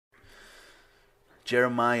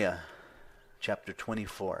Jeremiah chapter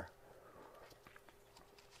 24.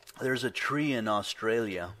 There's a tree in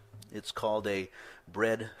Australia. It's called a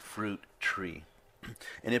breadfruit tree.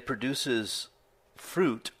 And it produces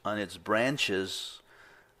fruit on its branches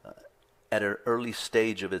at an early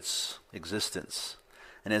stage of its existence.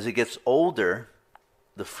 And as it gets older,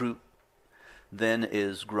 the fruit then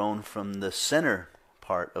is grown from the center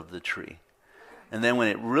part of the tree. And then when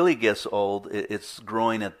it really gets old, it's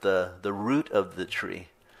growing at the root of the tree.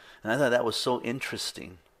 And I thought that was so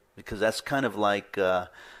interesting, because that's kind of like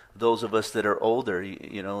those of us that are older.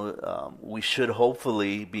 We should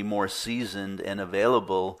hopefully be more seasoned and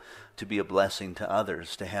available to be a blessing to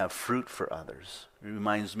others, to have fruit for others. It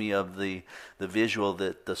reminds me of the visual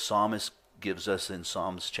that the psalmist gives us in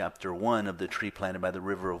Psalms chapter 1 of the tree planted by the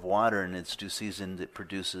river of water, and its due season it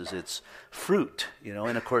produces its fruit,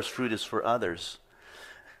 and of course fruit is for others.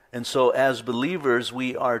 And so as believers,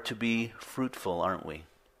 we are to be fruitful, aren't we?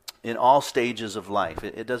 In all stages of life.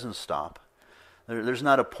 It doesn't stop. There's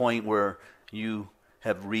not a point where you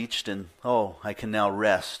have reached and, I can now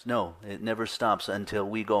rest. No, it never stops until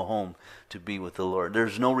we go home to be with the Lord.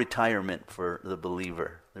 There's no retirement for the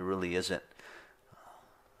believer. There really isn't.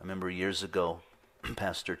 I remember years ago,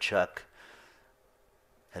 Pastor Chuck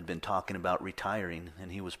had been talking about retiring,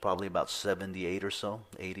 and he was probably about 78 or so,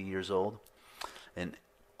 80 years old. And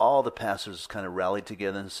all the pastors kind of rallied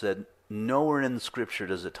together and said, nowhere in the Scripture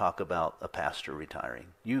does it talk about a pastor retiring.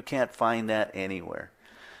 You can't find that anywhere.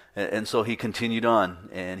 And so he continued on,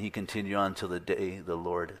 and he continued on till the day the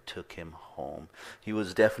Lord took him home. He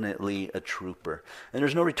was definitely a trooper. And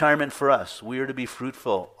there's no retirement for us. We are to be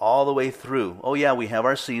fruitful all the way through. Oh yeah, we have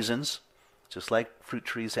our seasons, just like fruit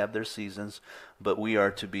trees have their seasons, but we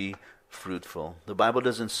are to be fruitful. The Bible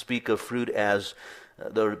doesn't speak of fruit as,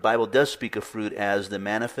 the Bible does speak of fruit as the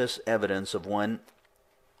manifest evidence of one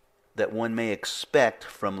that one may expect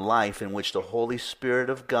from life in which the Holy Spirit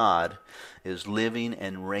of God is living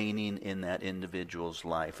and reigning in that individual's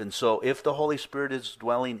life. And so if the Holy Spirit is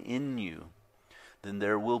dwelling in you, then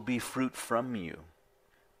there will be fruit from you,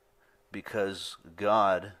 because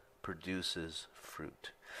God produces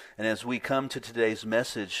fruit. And as we come to today's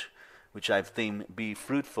message, which I've themed Be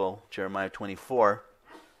Fruitful, Jeremiah 24,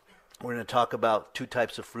 we're going to talk about two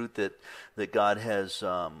types of fruit that God has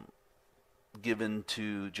given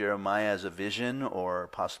to Jeremiah as a vision, or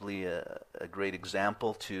possibly a great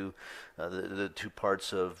example to the two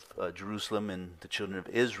parts of Jerusalem and the children of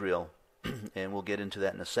Israel. And we'll get into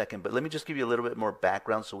that in a second. But let me just give you a little bit more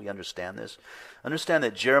background so we understand this. Understand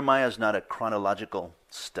that Jeremiah is not a chronological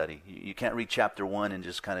study. You can't read chapter 1 and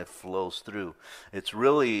just kind of flows through. It's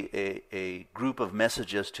really a group of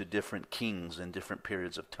messages to different kings in different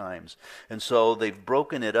periods of times. And so they've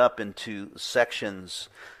broken it up into sections.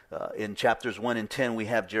 In chapters 1 and 10, we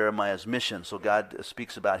have Jeremiah's mission. So God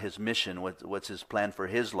speaks about his mission, what's his plan for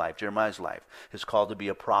his life, Jeremiah's life, his call to be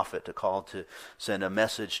a prophet, a call to send a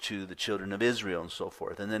message to the children of Israel, and so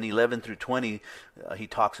forth. And then 11 through 20, he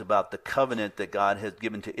talks about the covenant that God had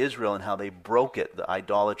given to Israel and how they broke it, the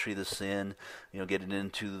idolatry, the sin, getting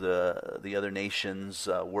into the other nations'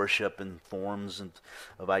 worship and forms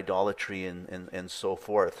of idolatry and so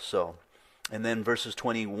forth. And then verses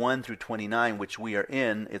 21 through 29, which we are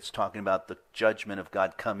in, it's talking about the judgment of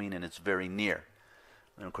God coming, and it's very near.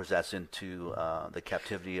 And of course, that's into the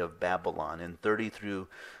captivity of Babylon. And 30 through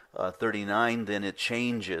 39, then it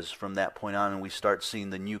changes from that point on, and we start seeing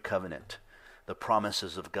the new covenant, the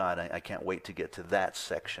promises of God. I can't wait to get to that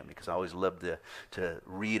section, because I always love to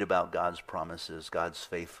read about God's promises, God's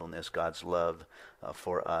faithfulness, God's love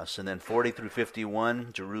for us. And then 40 through 51,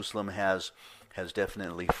 Jerusalem has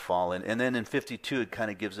definitely fallen. And then in 52, it kind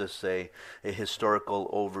of gives us a historical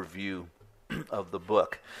overview of the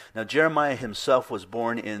book. Now, Jeremiah himself was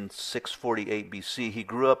born in 648 BC. He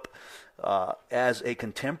grew up as a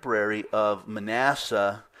contemporary of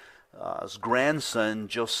Manasseh's grandson,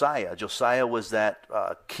 Josiah. Josiah was that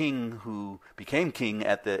king who became king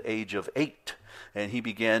at the age of 8. And he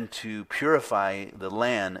began to purify the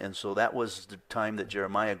land. And so that was the time that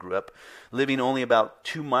Jeremiah grew up, living only about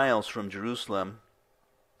 2 miles from Jerusalem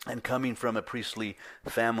and coming from a priestly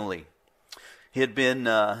family. He had been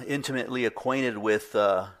intimately acquainted with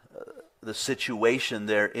the situation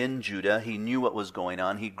there in Judah. He knew what was going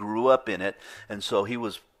on. He grew up in it. And so he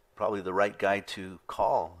was probably the right guy to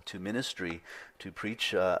call to ministry, to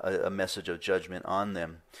preach a message of judgment on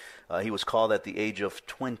them. He was called at the age of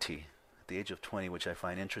 20. The age of 20, which I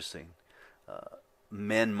find interesting.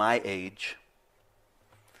 Men my age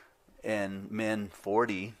and men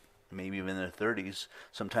 40, maybe even in their 30s,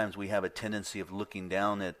 sometimes we have a tendency of looking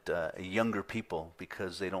down at younger people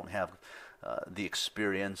because they don't have the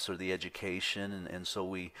experience or the education, and so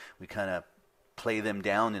we kind of play them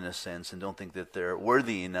down in a sense and don't think that they're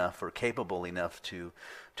worthy enough or capable enough to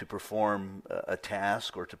perform a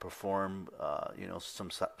task or to perform some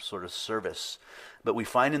sort of service. But we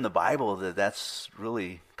find in the Bible that that's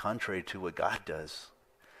really contrary to what God does.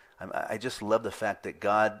 I just love the fact that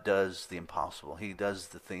God does the impossible. He does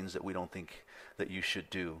the things that we don't think that you should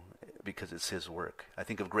do because it's his work. I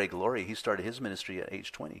think of Greg Laurie. He started his ministry at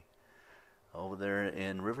age 20 over there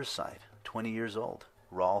in Riverside, 20 years old.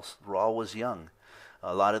 Raul was young.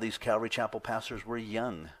 A lot of these Calvary Chapel pastors were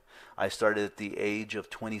young. I started at the age of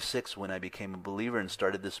 26 when I became a believer and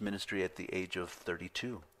started this ministry at the age of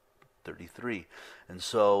 32, 33. And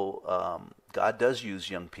so God does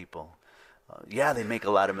use young people. Yeah, they make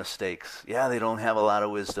a lot of mistakes. Yeah, they don't have a lot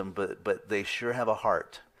of wisdom, but they sure have a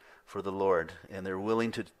heart for the Lord, and they're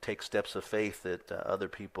willing to take steps of faith that other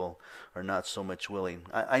people are not so much willing.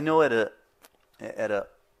 I know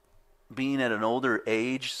being at an older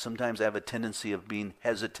age, sometimes I have a tendency of being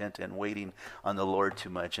hesitant and waiting on the Lord too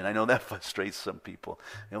much. And I know that frustrates some people.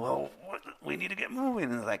 We need to get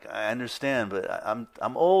moving. And like, I understand, but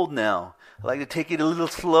I'm old now. I like to take it a little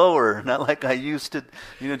slower, not like I used to,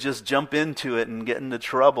 just jump into it and get into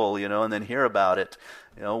trouble, and then hear about it.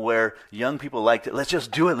 Where young people like to, let's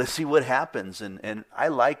just do it, let's see what happens. And I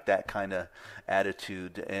like that kind of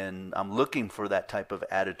attitude, and I'm looking for that type of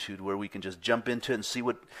attitude where we can just jump into it and see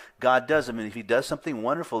what God does. I mean, if he does something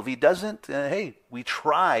wonderful. If he doesn't, hey, we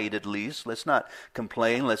tried at least. Let's not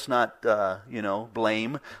complain. Let's not,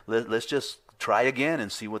 blame. Let's just try again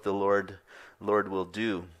and see what the Lord will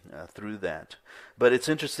do through that. But it's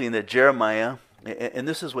interesting that Jeremiah, and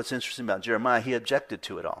this is what's interesting about Jeremiah, he objected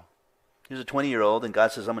to it all. He was a 20-year-old, and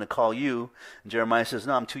God says, I'm going to call you. And Jeremiah says,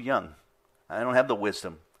 no, I'm too young. I don't have the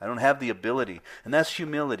wisdom. I don't have the ability. And that's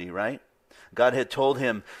humility, right? God had told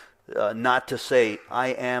him not to say, I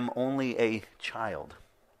am only a child.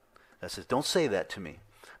 That says, don't say that to me,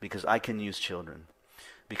 because I can use children,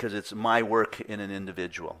 because it's my work in an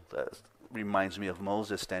individual. That reminds me of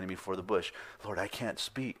Moses standing before the bush. Lord, I can't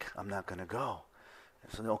speak. I'm not going to go.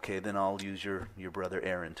 I said, okay, then I'll use your brother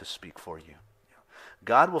Aaron to speak for you.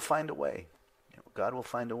 God will find a way. God will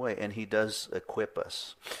find a way, and he does equip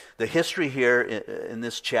us. The history here in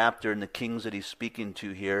this chapter, and the kings that he's speaking to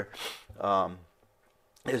here,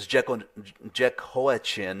 is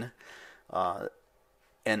Jehoiachin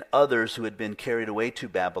and others who had been carried away to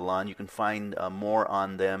Babylon. You can find more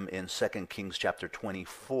on them in 2 Kings chapter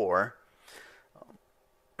 24.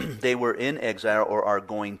 They were in exile or are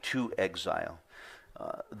going to exile.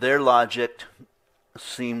 Their logic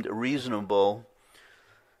seemed reasonable.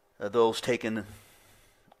 Those taken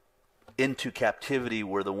into captivity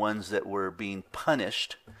were the ones that were being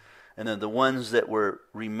punished, and then the ones that were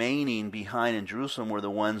remaining behind in Jerusalem were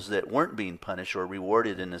the ones that weren't being punished or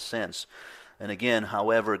rewarded in a sense. And again,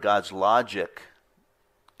 however, God's logic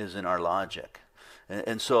is in our logic.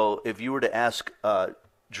 And so if you were to ask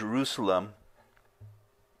Jerusalem,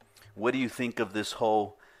 what do you think of this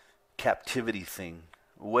whole captivity thing?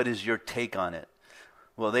 What is your take on it?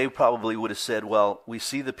 Well, they probably would have said, well, we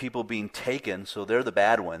see the people being taken, so they're the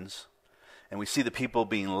bad ones. And we see the people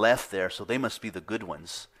being left there, so they must be the good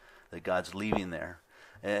ones that God's leaving there.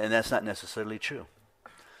 And that's not necessarily true.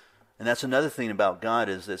 And that's another thing about God,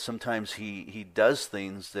 is that sometimes he does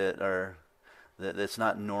things that's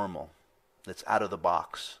not normal, that's out of the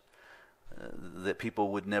box, that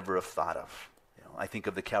people would never have thought of. I think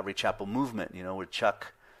of the Calvary Chapel movement, where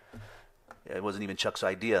Chuck... It wasn't even Chuck's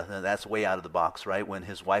idea. That's way out of the box, right? When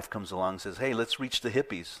his wife comes along and says, hey, let's reach the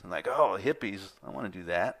hippies. I'm like, oh, hippies, I want to do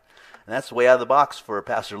that. And that's way out of the box for a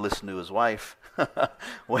pastor to listen to his wife.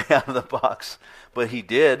 Way out of the box. But he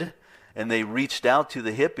did, and they reached out to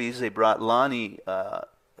the hippies. They brought Lonnie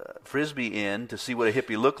Frisbee in to see what a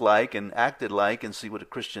hippie looked like and acted like, and see what a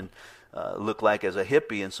Christian looked like as a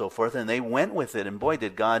hippie and so forth. And they went with it, and boy,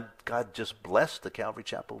 did God just bless the Calvary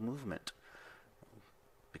Chapel movement.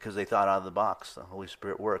 Because they thought out of the box. The Holy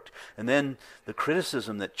Spirit worked. And then the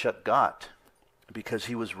criticism that Chuck got, because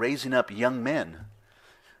he was raising up young men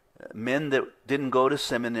that didn't go to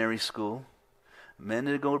seminary school, men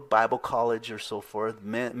that didn't go to Bible college or so forth,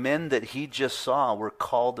 men that he just saw were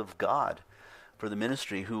called of God for the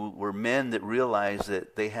ministry, who were men that realized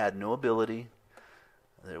that they had no ability,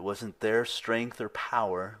 that it wasn't their strength or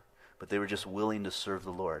power, but they were just willing to serve the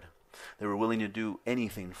Lord. They were willing to do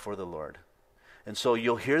anything for the Lord. And so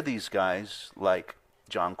you'll hear these guys like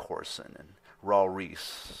John Corson and Raul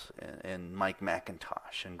Reese and Mike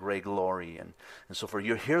McIntosh and Greg Laurie and so forth.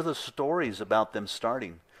 You'll hear the stories about them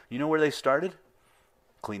starting. You know where they started?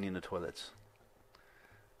 Cleaning the toilets,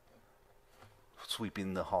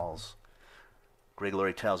 sweeping the halls. Greg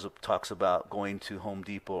Laurie talks about going to Home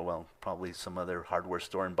Depot, well, probably some other hardware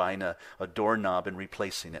store, and buying a doorknob and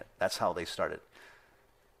replacing it. That's how they started.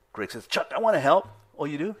 Greg says, Chuck, I want to help. Oh,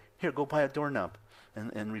 you do? Here, go buy a doorknob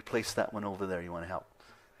and replace that one over there. You want to help?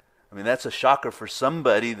 I mean, that's a shocker for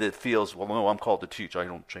somebody that feels, well, no, I'm called to teach. I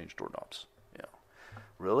don't change doorknobs. Yeah.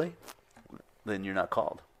 Really? Then you're not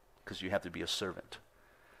called, because you have to be a servant.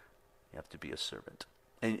 You have to be a servant.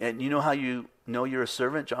 And you know how you know you're a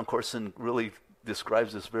servant? John Corson really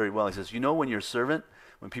describes this very well. He says, you know when you're a servant?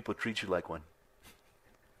 When people treat you like one.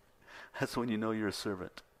 That's when you know you're a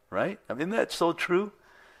servant, right? I mean, that's so true.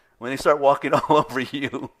 When they start walking all over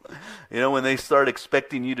you, when they start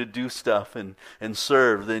expecting you to do stuff and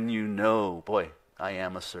serve, then you know, boy, I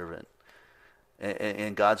am a servant.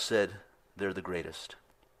 And God said, they're the greatest.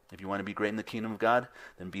 If you want to be great in the kingdom of God,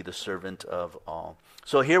 then be the servant of all.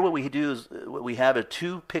 So here what we do is, what we have are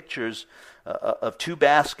two pictures of two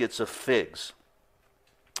baskets of figs.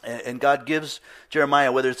 And God gives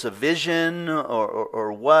Jeremiah, whether it's a vision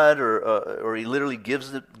or what, or he literally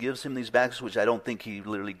gives him these baskets, which I don't think he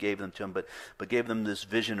literally gave them to him, but gave them this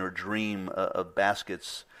vision or dream of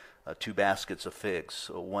baskets, two baskets of figs.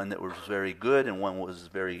 So one that was very good and one was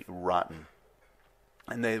very rotten.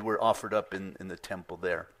 And they were offered up in the temple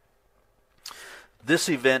there. This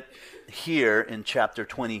event here in chapter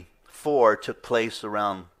 24 took place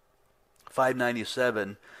around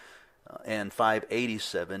 597 and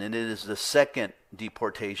 587, and it is the second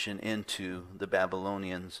deportation into the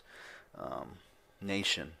Babylonians'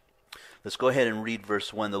 nation. Let's go ahead and read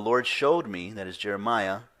verse 1. The Lord showed me, that is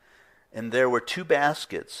Jeremiah, and there were two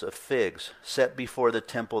baskets of figs set before the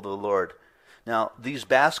temple of the Lord. Now, these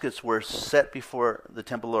baskets were set before the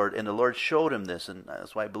temple of the Lord, and the Lord showed him this, and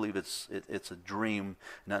that's why I believe it's a dream,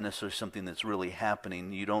 not necessarily something that's really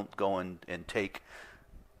happening. You don't go and take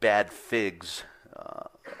bad figs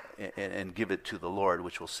and give it to the Lord,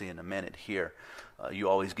 which we'll see in a minute here. You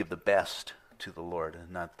always give the best to the Lord,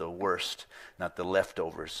 not the worst, not the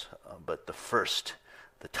leftovers, but the first,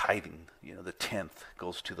 the tithing, the 10th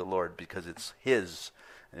goes to the Lord because it's His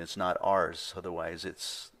and it's not ours. Otherwise,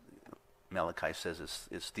 Malachi says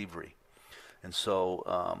it's thievery. And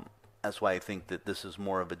so that's why I think that this is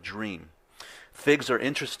more of a dream. Figs are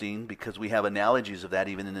interesting because we have analogies of that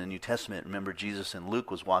even in the New Testament. Remember, Jesus in Luke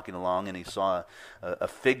was walking along and he saw a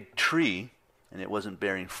fig tree and it wasn't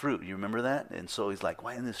bearing fruit. You remember that? And so he's like,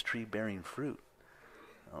 why isn't this tree bearing fruit?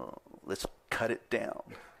 Oh, let's cut it down.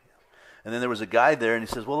 And then there was a guy there and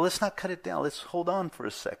he says, well, let's not cut it down. Let's hold on for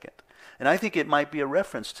a second. And I think it might be a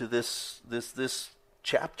reference to this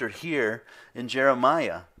chapter here in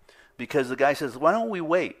Jeremiah, because the guy says, why don't we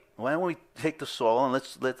wait? Why don't we take the soil and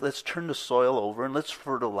let's turn the soil over and let's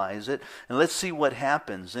fertilize it and let's see what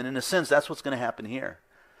happens. And in a sense, that's what's going to happen here.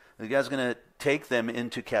 The guy's going to take them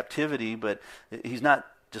into captivity, but he's not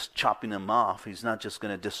just chopping them off. He's not just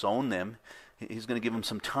going to disown them. He's going to give them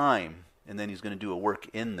some time, and then he's going to do a work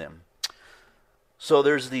in them. So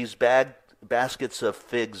there's these baskets of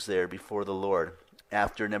figs there before the Lord.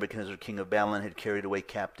 After Nebuchadnezzar, king of Babylon, had carried away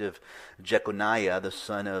captive Jeconiah, the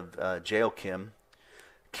son of Joachim,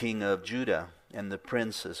 king of Judah, and the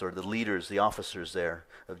princes, or the leaders, the officers there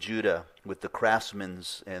of Judah, with the craftsmen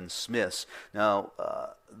and smiths. Now,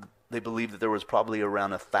 they believe that there was probably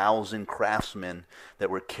around 1,000 craftsmen that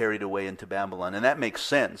were carried away into Babylon. And that makes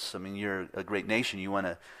sense. I mean, you're a great nation. You want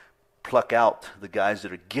to pluck out the guys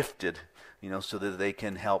that are gifted, so that they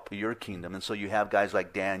can help your kingdom. And so you have guys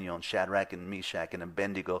like Daniel and Shadrach and Meshach and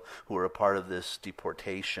Abednego who are a part of this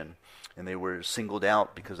deportation. And they were singled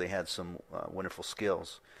out because they had some wonderful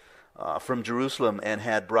skills from Jerusalem and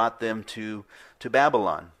had brought them to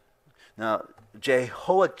Babylon. Now,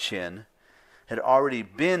 Jehoiachin had already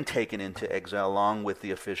been taken into exile along with the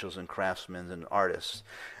officials and craftsmen and artists.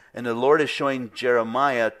 And the Lord is showing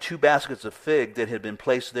Jeremiah two baskets of fig that had been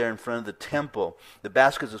placed there in front of the temple. The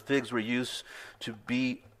baskets of figs were used to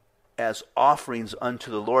be as offerings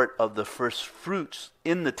unto the Lord of the first fruits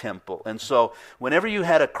in the temple. And so whenever you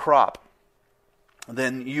had a crop,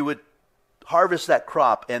 then you would harvest that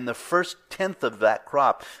crop, and the first 10th of that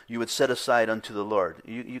crop you would set aside unto the Lord.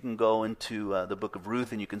 You can go into the book of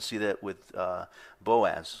Ruth, and you can see that with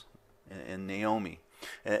Boaz and Naomi.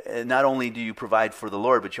 And not only do you provide for the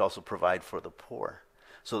Lord, but you also provide for the poor.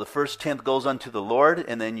 So the first 10th goes unto the Lord,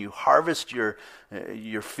 and then you harvest your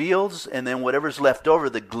fields, and then whatever's left over,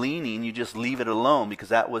 the gleaning, you just leave it alone because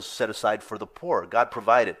that was set aside for the poor. God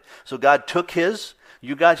provided. So God took His,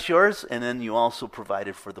 you got yours, and then you also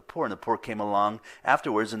provided for the poor. And the poor came along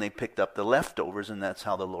afterwards, and they picked up the leftovers, and that's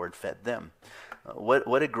how the Lord fed them.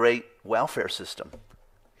 What a great welfare system.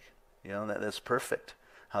 That's perfect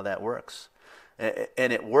how that works.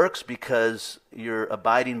 And it works because you're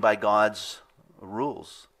abiding by God's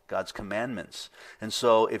rules, God's commandments. And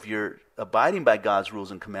so if you're abiding by God's rules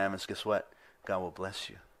and commandments, guess what? God will bless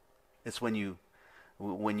you. It's when you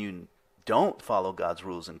don't follow God's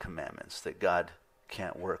rules and commandments that God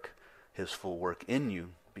can't work his full work in you,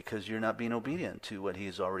 because you're not being obedient to what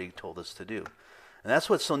he's already told us to do. And that's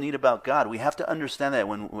what's so neat about God. We have to understand that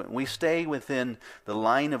when we stay within the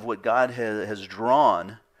line of what God has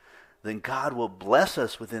drawn, then God will bless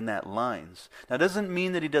us within that lines. Now, it doesn't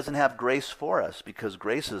mean that he doesn't have grace for us, because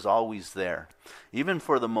grace is always there. Even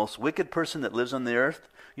for the most wicked person that lives on the earth,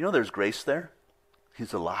 there's grace there.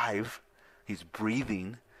 He's alive. He's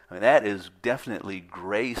breathing. I mean, that is definitely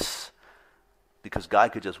grace, because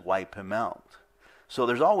God could just wipe him out. So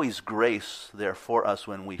there's always grace there for us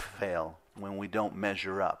when we fail, when we don't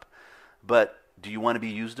measure up. But do you want to be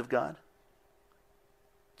used of God?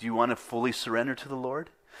 Do you want to fully surrender to the Lord?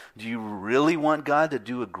 Do you really want God to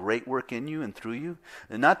do a great work in you and through you?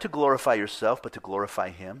 And not to glorify yourself, but to glorify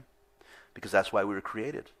him. Because that's why we were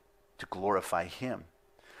created, to glorify him.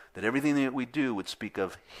 That everything that we do would speak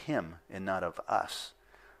of him and not of us,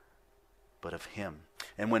 but of him.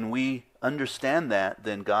 And when we understand that,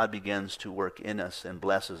 then God begins to work in us and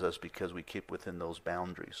blesses us, because we keep within those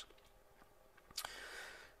boundaries.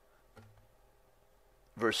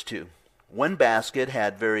 Verse 2. One basket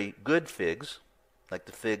had very good figs, like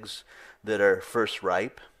the figs that are first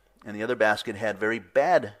ripe, and the other basket had very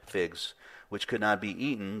bad figs, which could not be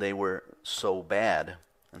eaten. They were so bad.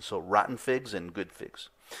 And so rotten figs and good figs.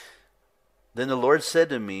 Then the Lord said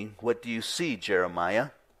to me, "What do you see, Jeremiah?"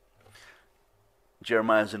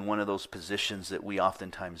 Jeremiah is in one of those positions that we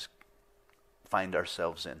oftentimes find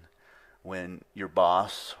ourselves in. When your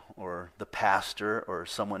boss or the pastor or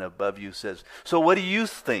someone above you says, "So what do you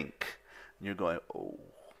think?" And you're going, "Oh,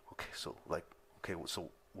 okay, so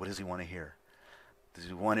what does he want to hear? Does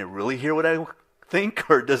he want to really hear what I think,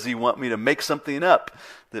 or does he want me to make something up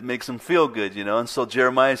that makes him feel good, And so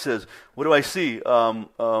Jeremiah says, "What do I see?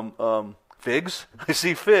 Figs? I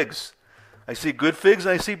see figs. I see good figs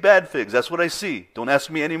and I see bad figs. That's what I see. Don't ask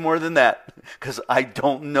me any more than that, because I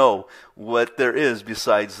don't know what there is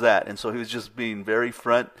besides that." And so he was just being very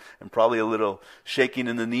front and probably a little shaking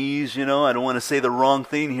in the knees, I don't want to say the wrong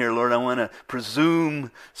thing here, Lord. I want to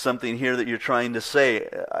presume something here that you're trying to say.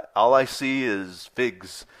 All I see is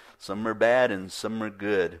figs. Some are bad and some are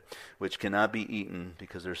good, which cannot be eaten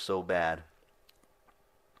because they're so bad.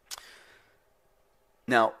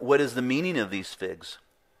 Now, what is the meaning of these figs?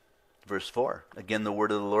 Verse 4, again the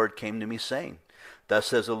word of the Lord came to me, saying, "Thus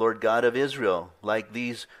says the Lord God of Israel, like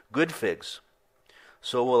these good figs,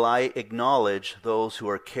 so will I acknowledge those who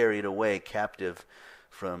are carried away captive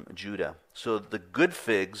from Judah." So the good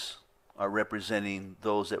figs are representing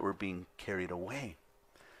those that were being carried away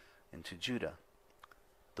into Judah.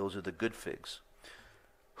 Those are the good figs,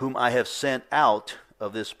 whom I have sent out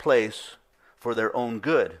of this place for their own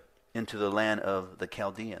good into the land of the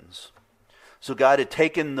Chaldeans. So God had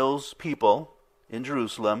taken those people in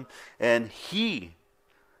Jerusalem, and He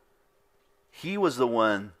was the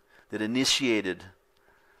one that initiated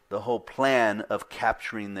the whole plan of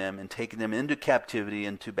capturing them and taking them into captivity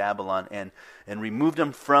into Babylon, and removed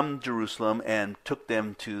them from Jerusalem and took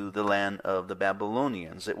them to the land of the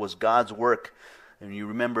Babylonians. It was God's work. And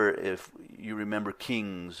if you remember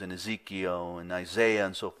Kings and Ezekiel and Isaiah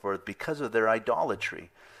and so forth, because of their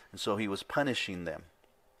idolatry. And so he was punishing them.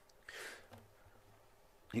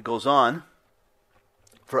 He goes on,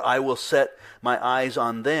 "For I will set my eyes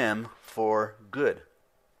on them for good,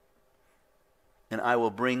 and I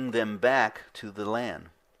will bring them back to the land.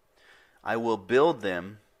 I will build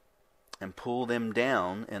them and pull them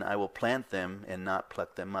down, and I will plant them and not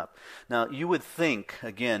pluck them up." Now, you would think,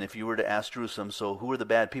 again, if you were to ask Jerusalem, so who are the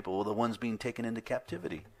bad people? Well, the ones being taken into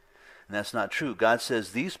captivity. And that's not true. God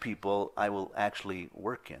says, these people I will actually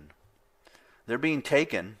work in. They're being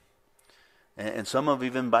taken, and some of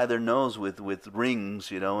even by their nose with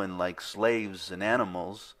rings, and like slaves and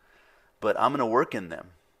animals, but I'm going to work in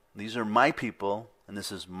them. These are my people, and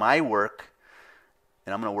this is my work,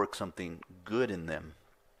 and I'm going to work something good in them.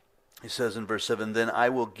 He says in verse 7, "Then I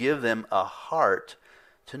will give them a heart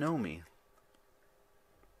to know me,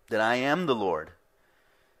 that I am the Lord,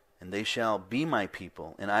 and they shall be my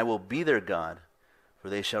people, and I will be their God, for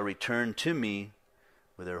they shall return to me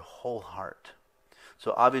with their whole heart."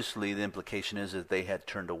 So obviously the implication is that they had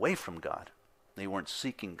turned away from God. They weren't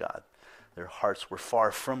seeking God. Their hearts were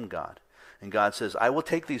far from God. And God says, I will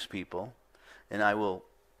take these people, and I will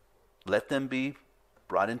let them be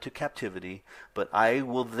brought into captivity, but I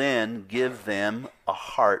will then give them a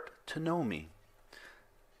heart to know me.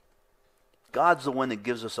 God's the one that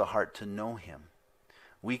gives us a heart to know Him.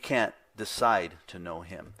 We can't decide to know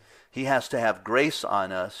him. He has to have grace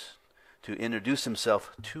on us to introduce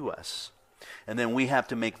himself to us. And then we have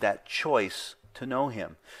to make that choice to know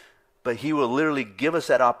him. But he will literally give us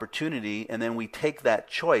that opportunity, and then we take that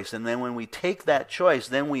choice. And then when we take that choice,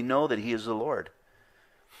 then we know that he is the Lord.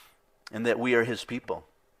 And that we are his people.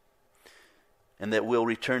 And that we'll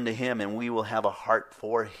return to him, and we will have a heart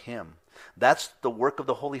for him. That's the work of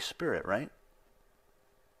the Holy Spirit, right?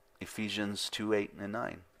 Ephesians 2:8 and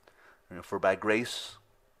 9. For by grace,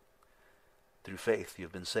 through faith, you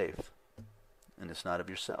have been saved. And it's not of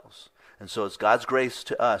yourselves. And so it's God's grace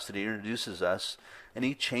to us that he introduces us, and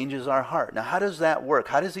he changes our heart. Now, how does that work?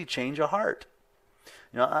 How does he change a heart?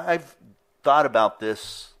 You know, I've thought about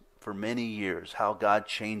this for many years, how God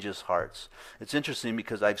changes hearts. It's interesting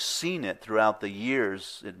because I've seen it throughout the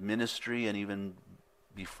years in ministry and even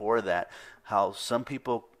before that, how some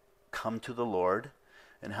people come to the Lord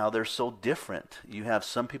and how they're so different. You have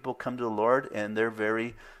some people come to the Lord and they're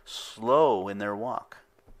very slow in their walk.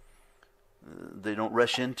 They don't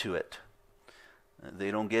rush into it.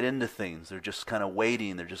 They don't get into things. They're just kind of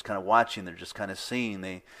waiting. They're just kind of watching. They're just kind of seeing.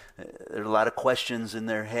 There's a lot of questions in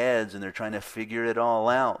their heads, and they're trying to figure it all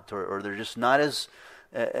out, or they're just not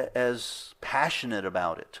as passionate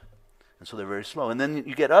about it, and so they're very slow. And then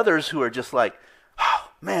you get others who are just like,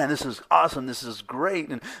 "Oh man, this is awesome. This is great."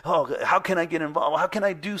 And oh, how can I get involved? How can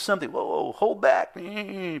I do something? Whoa, hold back,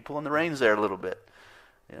 pulling the reins there a little bit.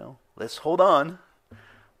 You know, let's hold on.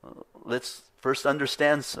 Let's first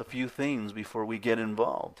understand a few things before we get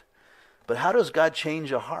involved. But how does God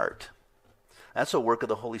change a heart? That's a work of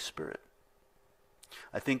the Holy Spirit.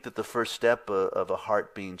 I think that the first step of a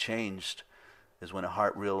heart being changed is when a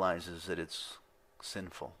heart realizes that it's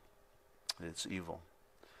sinful, that it's evil.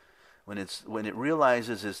 When it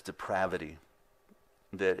realizes its depravity,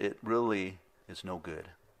 that it really is no good,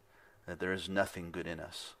 that there is nothing good in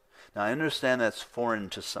us. Now I understand that's foreign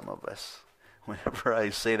to some of us. Whenever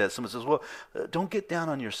I say that, someone says, well, don't get down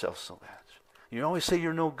on yourself so much. You always say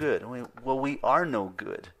you're no good. Well, we are no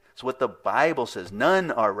good. It's what the Bible says.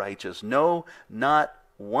 None are righteous. No, not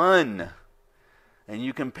one. And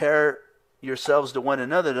you compare yourselves to one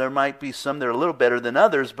another. There might be some that are a little better than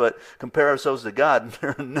others, but compare ourselves to God.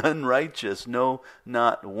 There are none righteous. No,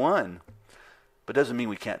 not one. But it doesn't mean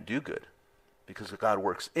we can't do good. Because God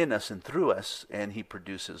works in us and through us, and he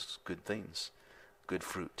produces good things, good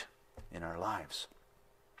fruit in our lives.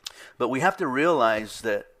 But we have to realize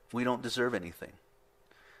that we don't deserve anything.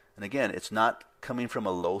 And again, it's not coming from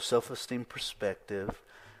a low self-esteem perspective.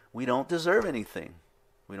 We don't deserve anything.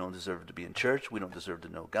 We don't deserve to be in church. We don't deserve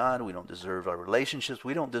to know God. We don't deserve our relationships.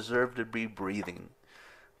 We don't deserve to be breathing.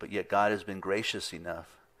 But yet God has been gracious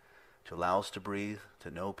enough to allow us to breathe,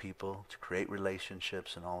 to know people, to create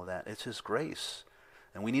relationships and all of that. It's his grace.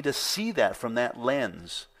 And we need to see that from that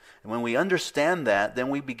lens. And when we understand that, then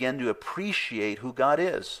we begin to appreciate who God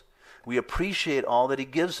is. We appreciate all that he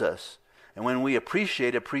gives us. And when we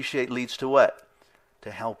appreciate leads to what?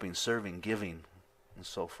 To helping, serving, giving, and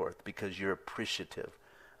so forth, because you're appreciative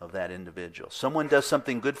of that individual. Someone does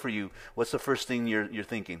something good for you, what's the first thing you're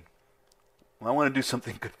thinking? Well, I want to do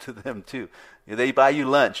something good to them too. They buy you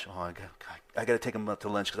lunch. Oh, I got to take them out to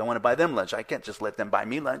lunch because I want to buy them lunch. I can't just let them buy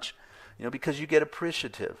me lunch, because you get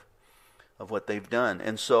appreciative of what they've done.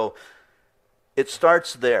 And so it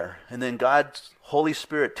starts there. And then God's Holy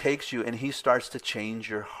Spirit takes you and he starts to change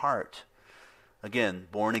your heart. Again,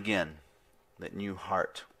 born again, that new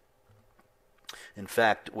heart. In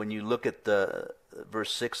fact, when you look at the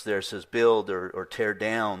verse 6 there, it says build or tear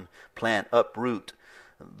down, plant, uproot.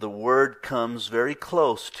 The word comes very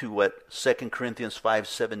close to what 2 Corinthians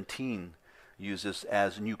 5:17 uses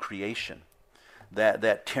as new creation.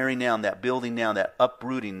 That tearing down, that building down, that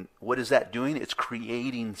uprooting, what is that doing? It's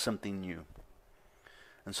creating something new.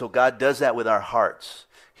 And so God does that with our hearts.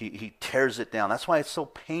 He tears it down. That's why it's so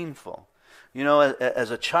painful.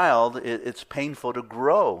 As a child, it's painful to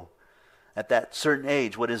grow. At that certain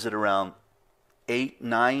age, what is it, around 8,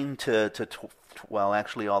 9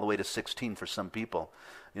 actually all the way to 16 for some people.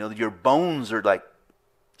 Your bones are like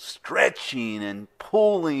stretching and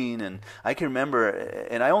pulling, and I can remember,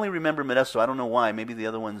 and I only remember Modesto, I don't know why, maybe the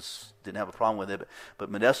other ones didn't have a problem with it,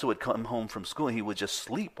 but Modesto would come home from school and he would just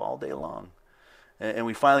sleep all day long. And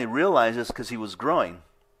we finally realized this because he was growing.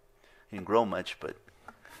 He didn't grow much, but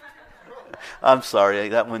I'm sorry,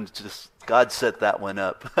 that one just, God set that one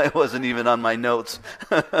up. It wasn't even on my notes.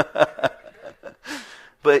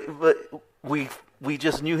 But we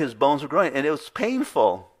just knew his bones were growing, and it was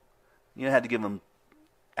painful. I had to give him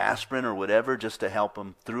aspirin or whatever just to help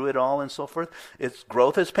him through it all and so forth.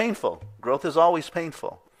 Growth is painful. Growth is always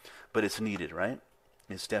painful, but it's needed, right?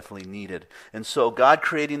 is definitely needed. And so God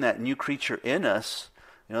creating that new creature in us,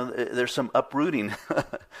 there's some uprooting,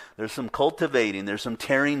 there's some cultivating, there's some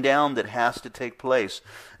tearing down that has to take place.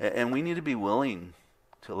 And we need to be willing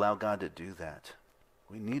to allow God to do that.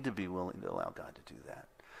 We need to be willing to allow God to do that.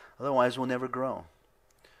 Otherwise, we'll never grow.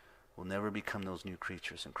 We'll never become those new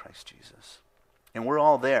creatures in Christ Jesus. And we're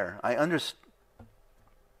all there. I understand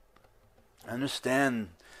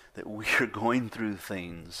that we are going through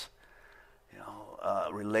things,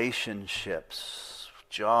 relationships,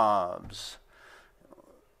 jobs,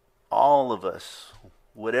 all of us,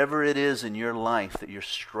 whatever it is in your life that you're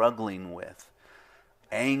struggling with,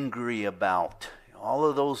 angry about, all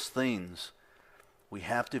of those things, we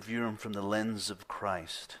have to view them from the lens of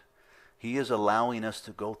Christ. He is allowing us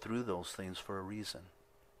to go through those things for a reason.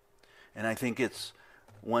 And I think it's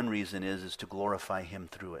one reason is to glorify Him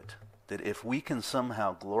through it. That if we can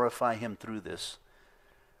somehow glorify Him through this,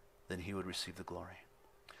 then He would receive the glory.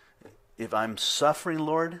 If I'm suffering,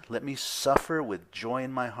 Lord, let me suffer with joy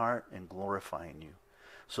in my heart and glorifying You.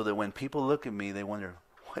 So that when people look at me, they wonder,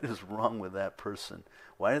 what is wrong with that person?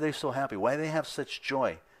 Why are they so happy? Why do they have such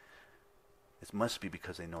joy? It must be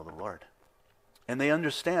because they know the Lord. And they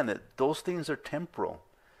understand that those things are temporal.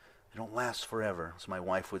 They don't last forever. As my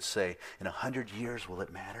wife would say, in 100 years will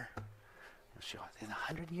it matter? In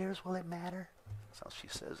 100 years will it matter? That's how she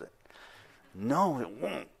says it. No, it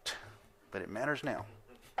won't. But it matters now.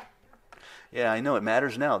 Yeah, I know it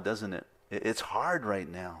matters now, doesn't it? It's hard right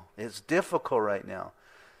now. It's difficult right now.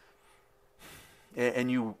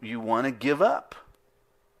 And you want to give up.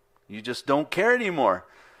 You just don't care anymore.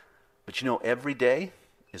 But every day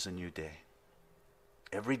is a new day.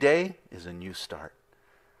 Every day is a new start.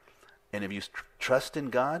 And if you trust in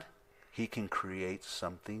God, He can create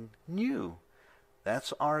something new.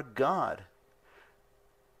 That's our God.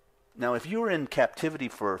 Now, if you were in captivity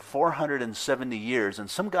for 470 years and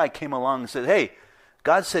some guy came along and said, hey,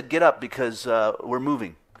 God said get up because we're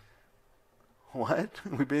moving. What?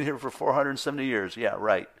 We've been here for 470 years. Yeah,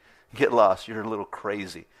 right. Get lost. You're a little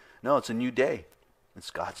crazy. No, it's a new day.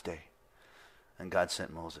 It's God's day. And God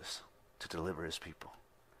sent Moses to deliver His people.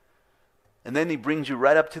 And then He brings you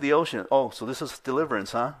right up to the ocean. Oh, so this is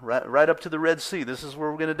deliverance, huh? Right up to the Red Sea. This is where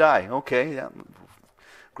we're going to die. Okay, yeah.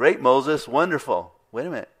 Great, Moses. Wonderful. Wait a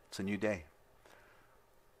minute. It's a new day.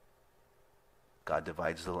 God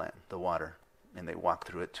divides the land, the water, and they walk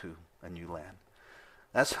through it to a new land.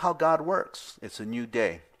 That's how God works. It's a new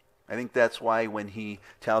day. I think that's why when He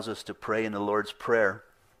tells us to pray in the Lord's Prayer,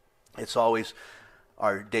 it's always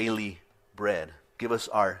our daily bread. Give us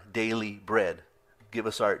our daily bread. Give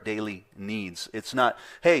us our daily needs. It's not,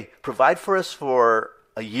 hey, provide for us for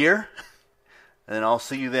a year, and then I'll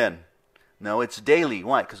see you then. No, it's daily.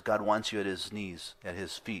 Why? Because God wants you at His knees, at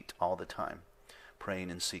His feet all the time, praying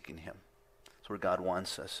and seeking Him. That's where God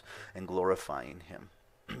wants us, and glorifying Him.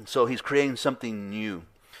 So He's creating something new.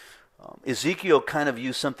 Ezekiel kind of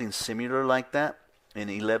used something similar like that. In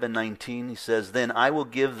 11:19, he says, then I will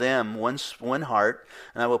give them one heart,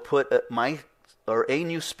 and I will put a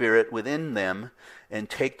new spirit within them, and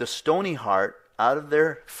take the stony heart out of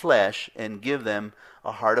their flesh, and give them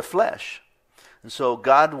a heart of flesh. And so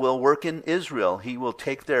God will work in Israel. He will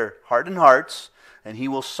take their hardened hearts, and He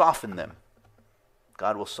will soften them.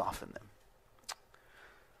 God will soften them.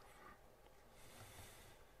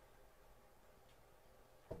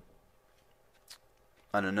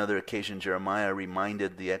 On another occasion, Jeremiah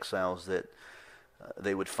reminded the exiles that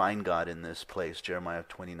they would find God in this place. Jeremiah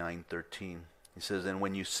 29:13. He says, and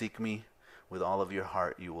when you seek Me with all of your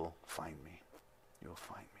heart, you will find Me. You will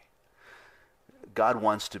find Me. God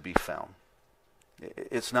wants to be found.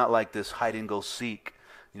 It's not like this hide and go seek,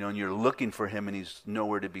 and you're looking for Him and He's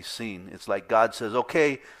nowhere to be seen. It's like God says,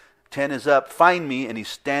 okay, 10 is up, find Me, and He's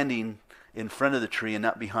standing in front of the tree and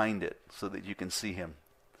not behind it so that you can see Him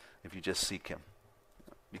if you just seek Him.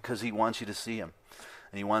 Because He wants you to see Him.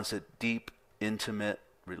 And He wants a deep, intimate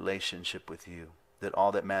relationship with you. That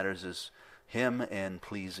all that matters is Him and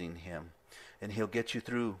pleasing Him. And He'll get you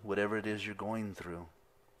through whatever it is you're going through,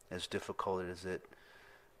 as difficult as it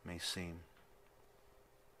may seem.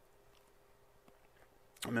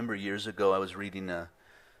 I remember years ago I was reading a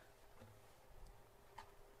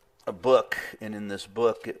book, and in this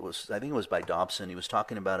book I think it was by Dobson. He was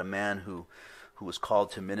talking about a man who was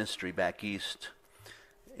called to ministry back east,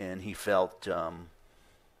 and he felt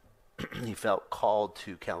called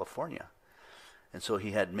to California. And so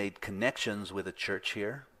he had made connections with a church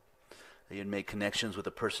here. He had made connections with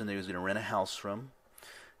a person that he was going to rent a house from,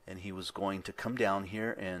 and he was going to come down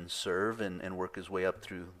here and serve and work his way up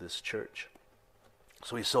through this church.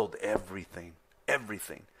 So he sold everything.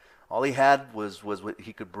 All he had was what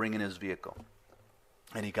he could bring in his vehicle.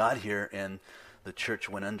 And he got here, and the church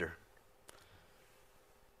went under.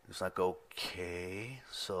 It's like, okay,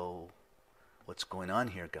 so what's going on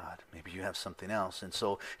here, God? Maybe you have something else. And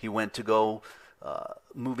so he went to go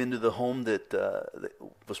move into the home that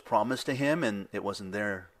was promised to him, and it wasn't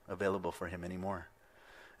there available for him anymore.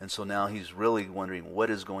 And so now he's really wondering, what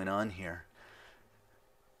is going on here?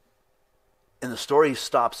 And the story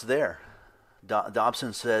stops there.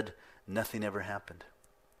 Dobson said, nothing ever happened.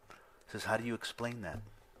 He says, how do you explain that?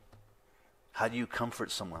 How do you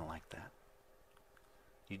comfort someone like that?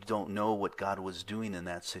 You don't know what God was doing in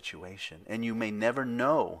that situation. And you may never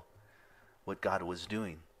know what God was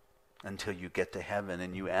doing until you get to heaven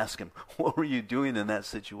and you ask him, what were you doing in that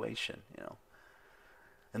situation? You know.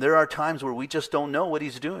 And there are times where we just don't know what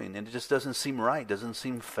he's doing, and it just doesn't seem right, doesn't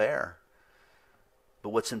seem fair.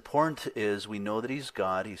 But what's important is we know that he's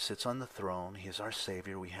God, he sits on the throne, he is our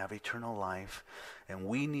Savior, we have eternal life, and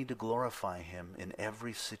we need to glorify him in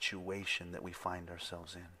every situation that we find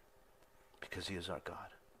ourselves in, because he is our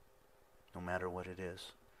God, no matter what it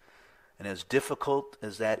is. And as difficult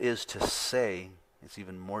as that is to say, it's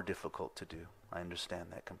even more difficult to do. I understand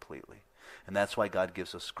that completely. And that's why God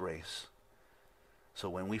gives us grace. So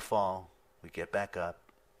when we fall, we get back up.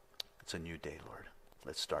 It's a new day, Lord.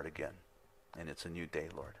 Let's start again. And it's a new day,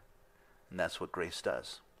 Lord. And that's what grace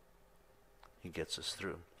does. He gets us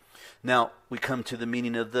through. Now, we come to the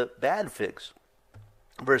meaning of the bad figs.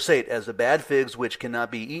 Verse 8, as the bad figs which cannot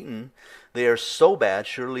be eaten, they are so bad,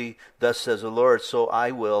 surely thus says the Lord, so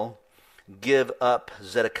I will give up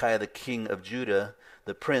Zedekiah the king of Judah,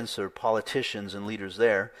 the prince or politicians and leaders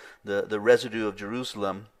there, the residue of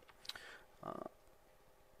Jerusalem,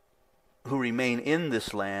 who remain in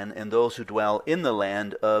this land, and those who dwell in the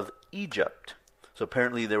land of Egypt. So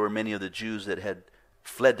apparently there were many of the Jews that had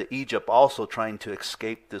fled to Egypt also trying to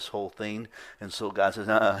escape this whole thing. And so God says,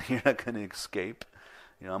 you're not going to escape.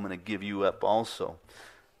 I'm going to give you up also.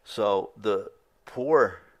 So the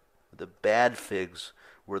poor, the bad figs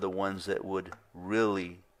were the ones that would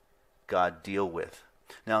really God deal with.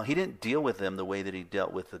 Now, he didn't deal with them the way that he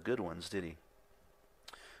dealt with the good ones, did he?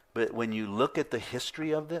 But when you look at the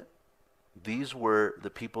history of it, these were the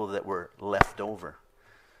people that were left over.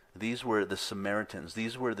 These were the Samaritans.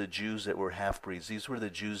 These were the Jews that were half-breeds. These were the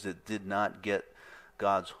Jews that did not get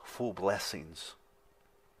God's full blessings.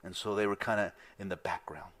 And so they were kind of in the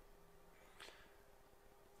background.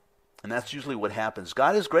 And that's usually what happens.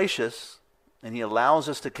 God is gracious, and he allows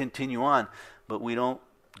us to continue on, but we don't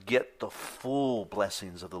get the full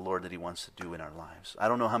blessings of the Lord that he wants to do in our lives. I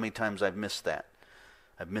don't know how many times I've missed that.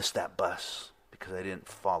 I've missed that bus because I didn't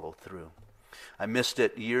follow through. I missed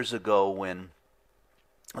it years ago when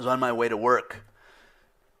I was on my way to work.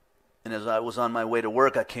 And as I was on my way to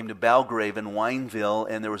work, I came to Belgrave in Wineville,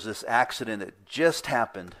 and there was this accident that just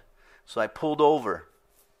happened. So I pulled over,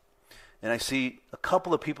 and I see a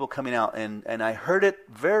couple of people coming out, and I heard it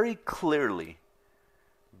very clearly.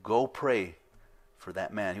 Go pray for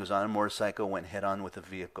that man. He was on a motorcycle, went head-on with a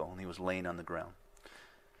vehicle, and he was laying on the ground.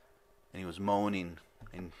 And he was moaning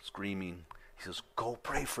and screaming. He says, go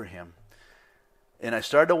pray for him. And I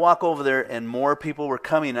started to walk over there, and more people were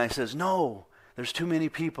coming. And I says, no, there's too many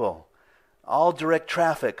people. I'll direct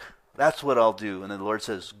traffic. That's what I'll do. And the Lord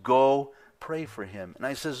says, go pray for him. And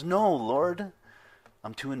I says, no, Lord,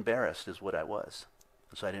 I'm too embarrassed is what I was.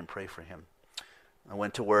 And so I didn't pray for him. I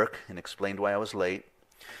went to work and explained why I was late.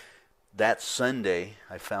 That Sunday,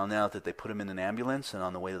 I found out that they put him in an ambulance, and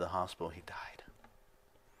on the way to the hospital, he died.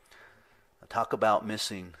 Now, talk about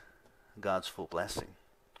missing God's full blessing.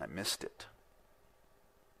 I missed it.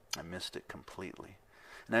 I missed it completely.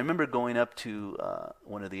 And I remember going up to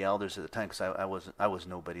one of the elders at the time, because I was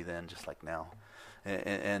nobody then, just like now.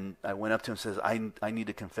 And I went up to him and says, I need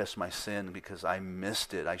to confess my sin because I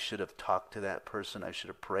missed it. I should have talked to that person. I should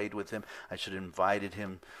have prayed with him. I should have invited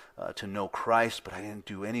him to know Christ, but I didn't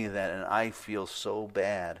do any of that, and I feel so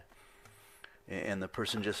bad. And the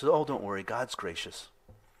person just says, oh, don't worry, God's gracious.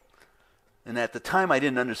 And at the time, I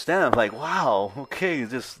didn't understand. I'm like, wow, okay,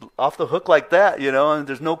 just off the hook like that, and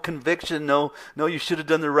there's no conviction, no, you should have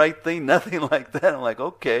done the right thing, nothing like that. I'm like,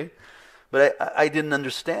 okay. But I didn't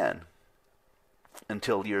understand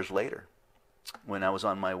until years later when I was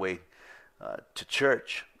on my way to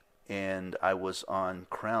church, and I was on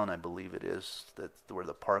Crown, I believe it is, where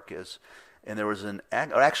the park is. And there was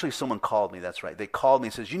actually someone called me, that's right. They called me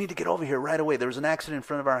and says, you need to get over here right away. There was an accident in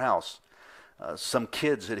front of our house. Some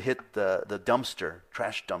kids had hit the dumpster,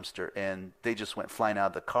 trash dumpster, and they just went flying out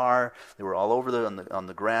of the car. They were all over on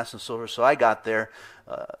the grass and so forth. So I got there.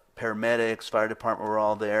 Paramedics, fire department were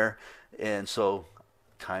all there. And so,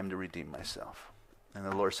 time to redeem myself. And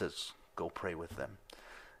the Lord says, go pray with them.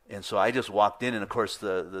 And so I just walked in, and of course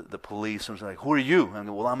the police was like, "Who are you?" I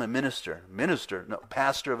go, "Well, I'm a minister." "Minister?" "No,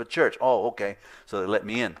 pastor of a church." "Oh, okay." So they let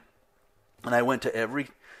me in. And I went to every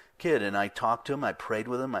kid, and I talked to them. I prayed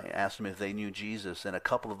with them. I asked them if they knew Jesus. And a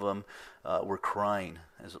couple of them were crying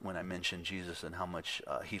when I mentioned Jesus and how much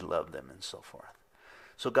he loved them and so forth.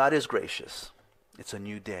 So God is gracious. It's a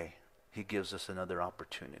new day. He gives us another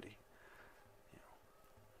opportunity.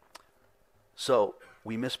 So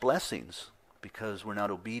we miss blessings because we're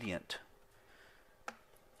not obedient,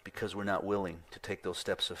 because we're not willing to take those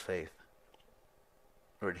steps of faith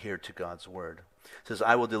or adhere to God's word. It says,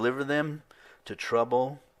 "I will deliver them to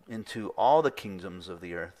trouble into all the kingdoms of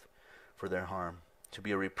the earth for their harm, to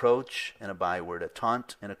be a reproach and a byword, a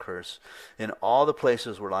taunt and a curse, in all the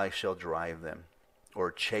places where I shall drive them,"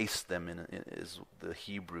 or chase them is the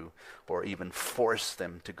Hebrew, or even force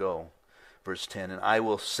them to go. Verse 10, "And I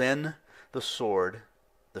will send the sword,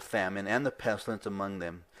 the famine, and the pestilence among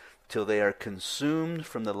them, till they are consumed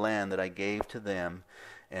from the land that I gave to them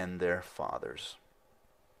and their fathers."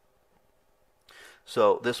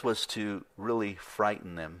 So this was to really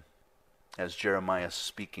frighten them, as Jeremiah is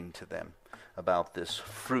speaking to them about this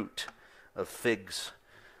fruit of figs,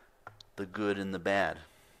 the good and the bad,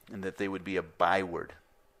 and that they would be a byword,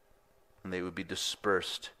 and they would be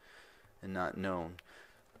dispersed and not known.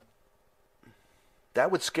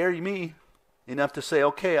 That would scare me enough to say,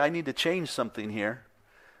 okay, I need to change something here.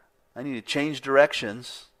 I need to change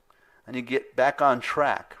directions. I need to get back on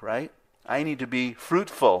track, right? I need to be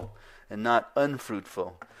fruitful and not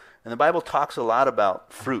unfruitful. And the Bible talks a lot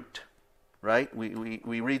about fruit, right?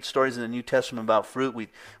 We read stories in the New Testament about fruit. We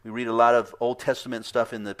read a lot of Old Testament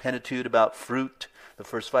stuff in the Pentateuch about fruit, the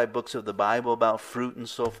first 5 books of the Bible about fruit and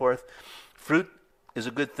so forth. Fruit is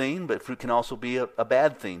a good thing, but fruit can also be a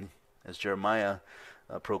bad thing, as Jeremiah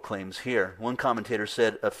proclaims here. One commentator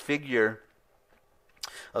said, a figure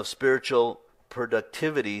of spiritual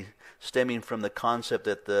productivity stemming from the concept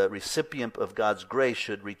that the recipient of God's grace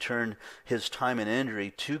should return his time and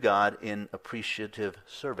energy to God in appreciative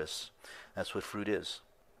service. That's what fruit is.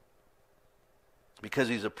 Because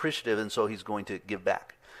he's appreciative, and so he's going to give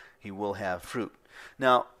back. He will have fruit.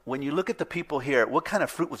 Now, when you look at the people here, what kind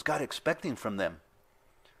of fruit was God expecting from them?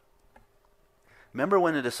 Remember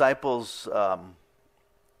when the disciples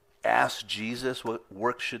asked Jesus what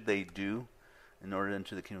work should they do in order to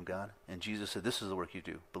enter the kingdom of God? And Jesus said, this is the work you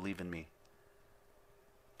do. Believe in me.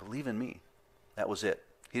 Believe in me. That was it.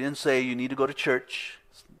 He didn't say you need to go to church.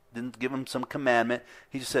 Didn't give them some commandment.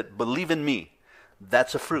 He just said, believe in me.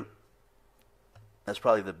 That's a fruit. That's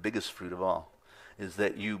probably the biggest fruit of all, is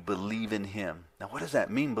that you believe in him. Now, what does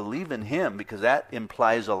that mean, believe in him? Because that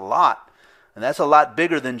implies a lot. And that's a lot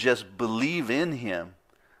bigger than just believe in him.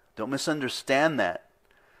 Don't misunderstand that.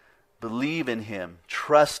 Believe in him.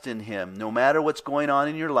 Trust in him. No matter what's going on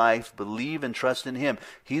in your life, believe and trust in him.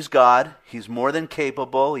 He's God. He's more than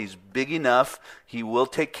capable. He's big enough. He will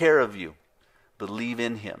take care of you. Believe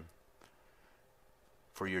in him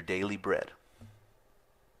for your daily bread.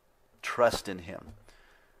 Trust in him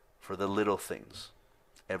for the little things.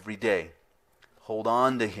 Every day. Hold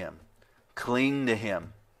on to him. Cling to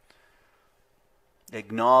him.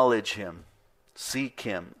 Acknowledge him. Seek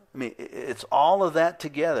him. I mean, it's all of that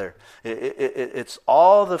together. It's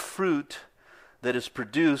all the fruit that is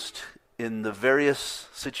produced in the various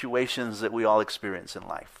situations that we all experience in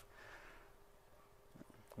life.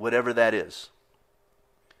 Whatever that is.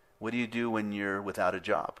 What do you do when you're without a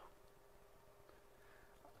job?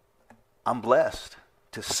 I'm blessed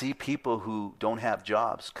to see people who don't have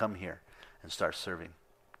jobs come here and start serving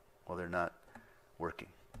while they're not working.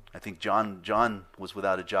 I think John was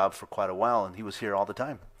without a job for quite a while, and he was here all the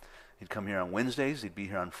time. He'd come here on Wednesdays, he'd be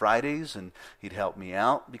here on Fridays, and he'd help me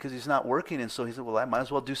out because he's not working. And so he said, well, I might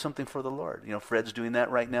as well do something for the Lord. You know, Fred's doing that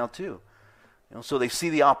right now too. You know, so they see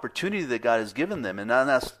the opportunity that God has given them. And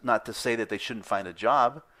that's not to say that they shouldn't find a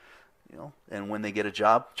job. You know, and when they get a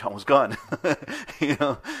job, John was gone. You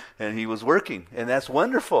know, and he was working. And that's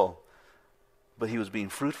wonderful. But he was being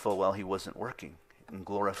fruitful while he wasn't working and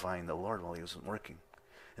glorifying the Lord while he wasn't working.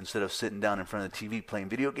 Instead of sitting down in front of the TV playing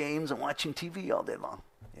video games and watching TV all day long,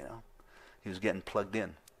 you know. He was getting plugged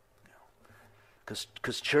in.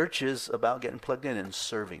 Because church is about getting plugged in and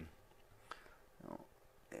serving. You know,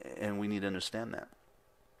 and we need to understand that.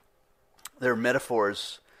 There are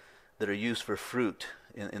metaphors that are used for fruit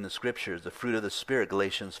in the scriptures. The fruit of the Spirit,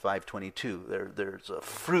 Galatians 5:22. There's a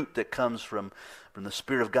fruit that comes from the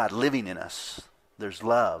Spirit of God living in us. There's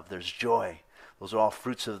love. There's joy. Those are all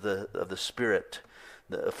fruits of the Spirit.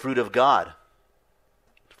 The fruit of God.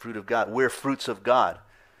 Fruit of God. We're fruits of God.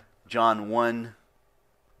 John 1,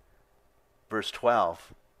 verse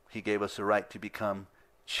 12. He gave us the right to become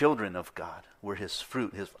children of God. We're his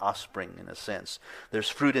fruit, his offspring in a sense. There's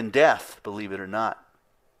fruit in death, believe it or not.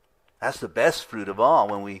 That's the best fruit of all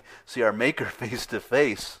when we see our Maker face to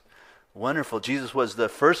face. Wonderful. Jesus was the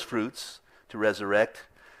first fruits to resurrect.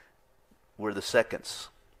 We're the seconds,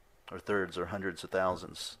 or thirds, or hundreds of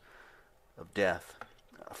thousands of death.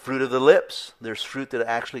 Fruit of the lips. There's fruit that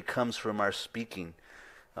actually comes from our speaking.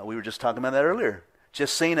 We were just talking about that earlier.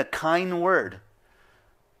 Just saying a kind word.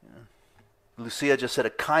 Lucia just said a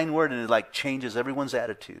kind word, and it like changes everyone's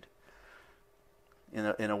attitude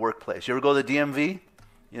in a workplace. You ever go to the DMV?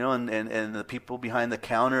 And the people behind the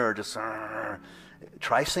counter are just,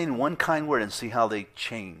 try saying one kind word and see how they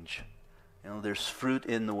change. There's fruit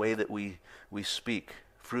in the way that we speak.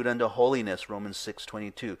 Fruit unto holiness, Romans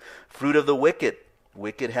 6:22. Fruit of the wicked.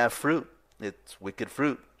 Wicked have fruit. It's wicked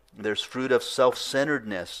fruit. There's fruit of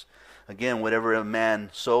self-centeredness. Again, whatever a man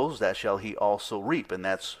sows, that shall he also reap. And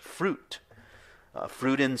that's fruit.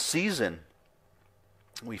 Fruit in season.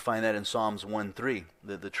 We find that in Psalms 1:3.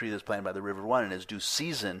 The tree that's planted by the river of water, in its due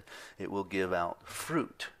season, it will give out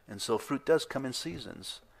fruit. And so fruit does come in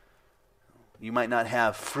seasons. You might not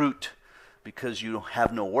have fruit because you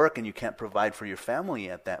have no work and you can't provide for your family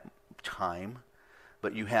at that time,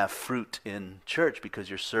 but you have fruit in church because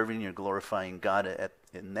you're serving, you're glorifying God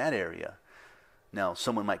in that area. Now,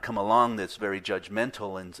 someone might come along that's very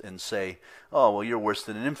judgmental and say, oh, well, you're worse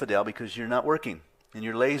than an infidel because you're not working and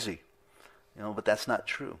you're lazy. But that's not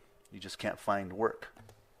true. You just can't find work.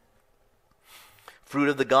 Fruit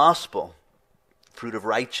of the gospel. Fruit of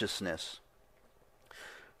righteousness.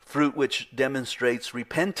 Fruit which demonstrates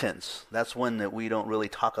repentance. That's one that we don't really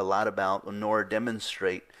talk a lot about nor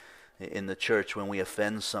demonstrate in the church. When we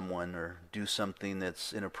offend someone or do something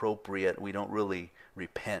that's inappropriate, we don't really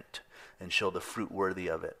repent and show the fruit worthy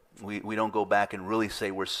of it. We don't go back and really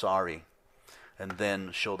say we're sorry and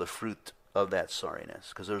then show the fruit of that sorriness.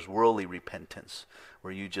 Because there's worldly repentance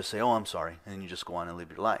where you just say, oh, I'm sorry, and you just go on and live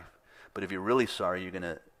your life. But if you're really sorry, you're going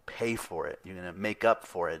to pay for it. You're going to make up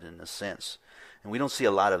for it in a sense. And we don't see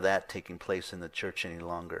a lot of that taking place in the church any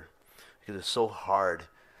longer because it's so hard.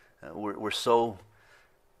 We're so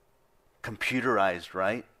computerized,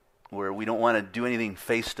 right? Where we don't want to do anything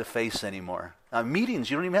face-to-face anymore. Meetings,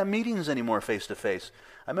 you don't even have meetings anymore face-to-face.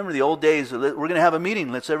 I remember the old days, we're going to have a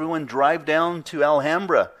meeting. Let's everyone drive down to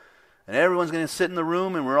Alhambra. And everyone's going to sit in the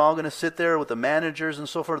room, and we're all going to sit there with the managers and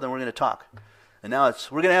so forth, and we're going to talk. And now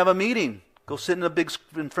we're going to have a meeting. Go sit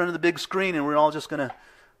in front of the big screen, and we're all just going to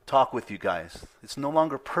talk with you guys. It's no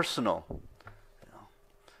longer personal.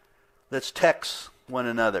 Let's text one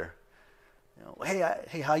another.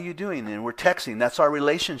 Hey, how you doing? And we're texting. That's our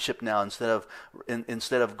relationship now.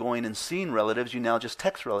 Instead of going and seeing relatives, you now just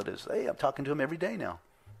text relatives. Hey, I'm talking to them every day now,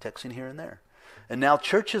 texting here and there. And now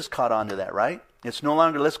church has caught on to that, right? It's no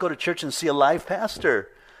longer let's go to church and see a live pastor.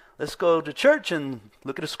 Let's go to church and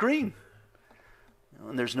look at a screen.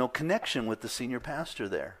 And there's no connection with the senior pastor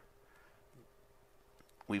there.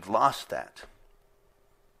 We've lost that.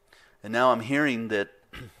 And now I'm hearing that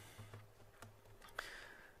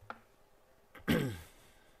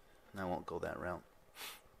I won't go that route.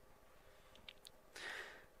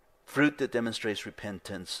 Fruit that demonstrates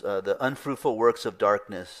repentance. The unfruitful works of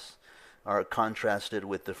darkness are contrasted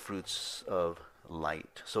with the fruits of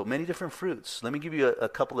light. So many different fruits. Let me give you a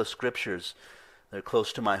couple of scriptures that are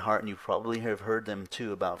close to my heart, and you probably have heard them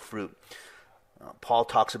too about fruit. Paul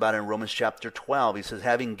talks about it in Romans chapter 12. He says,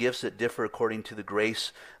 having gifts that differ according to the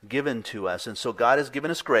grace given to us. And so God has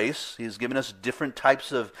given us grace. He's given us different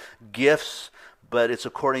types of gifts, but it's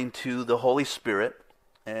according to the Holy Spirit.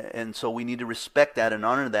 And so we need to respect that and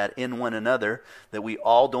honor that in one another, that we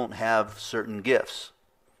all don't have certain gifts.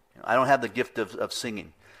 I don't have the gift of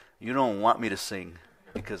singing. You don't want me to sing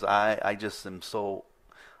because I just am so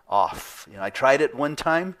off. I tried it one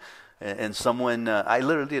time, and someone, I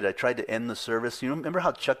literally did. I tried to end the service. Remember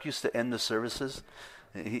how Chuck used to end the services?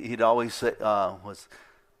 He'd always say, was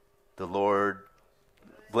the Lord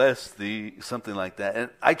bless thee, something like that. And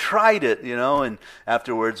I tried it, and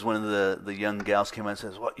afterwards one of the young gals came out and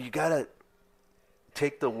says, well, you got to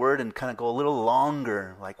take the word and kind of go a little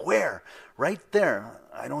longer. Like, where? Right there.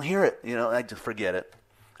 I don't hear it. I just forget it.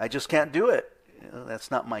 I just can't do it. That's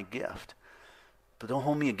not my gift. But don't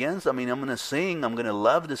hold me against. I'm going to sing. I'm going to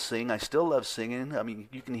love to sing. I still love singing.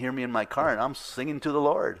 You can hear me in my car, and I'm singing to the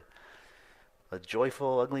Lord. A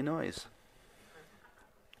joyful, ugly noise.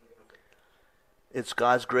 It's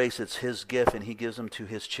God's grace. It's His gift, and He gives them to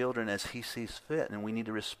His children as He sees fit. And we need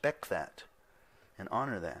to respect that and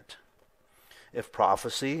honor that. If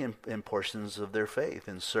prophecy in portions of their faith,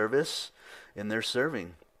 in service, in their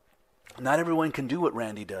serving. Not everyone can do what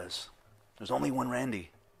Randy does. There's only one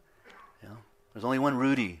Randy. There's only one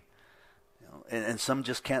Rudy. And some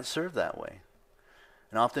just can't serve that way.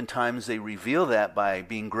 And oftentimes they reveal that by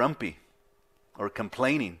being grumpy or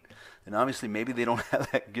complaining. And obviously maybe they don't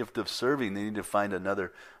have that gift of serving. They need to find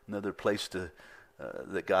another place to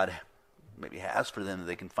that God maybe has for them that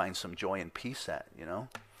they can find some joy and peace at,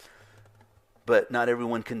 But not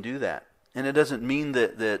everyone can do that. And it doesn't mean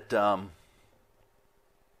that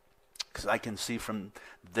because I can see from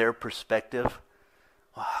their perspective,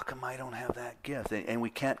 well, how come I don't have that gift? And we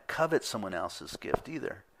can't covet someone else's gift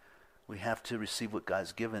either. We have to receive what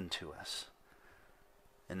God's given to us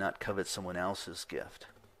and not covet someone else's gift.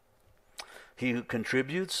 He who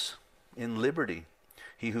contributes in liberty,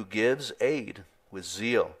 he who gives aid with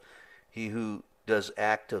zeal, he who does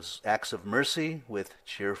acts of mercy with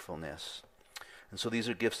cheerfulness. And so these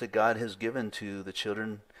are gifts that God has given to the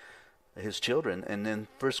children, his children. And then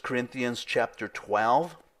 1 Corinthians chapter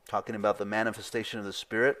 12, talking about the manifestation of the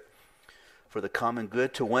Spirit for the common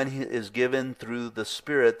good. To one is given through the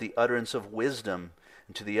Spirit the utterance of wisdom,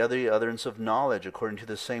 and to the other the utterance of knowledge according to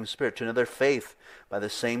the same Spirit. To another faith by the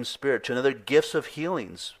same Spirit. To another gifts of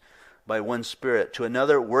healings by one Spirit. To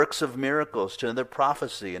another works of miracles. To another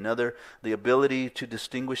prophecy. Another the ability to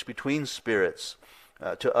distinguish between spirits.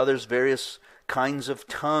 To others various kinds of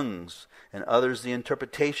tongues, and others the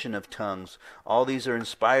interpretation of tongues. All these are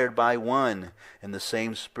inspired by one and the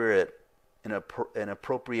same Spirit, and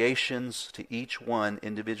appropriations to each one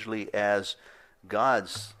individually as God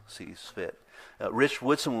sees fit. Rich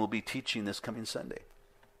Woodson will be teaching this coming Sunday.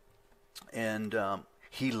 And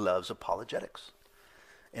he loves apologetics.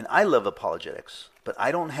 And I love apologetics, but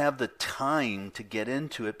I don't have the time to get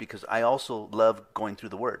into it because I also love going through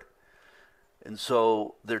the Word. And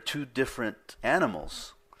so they're two different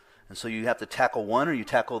animals. And so you have to tackle one or you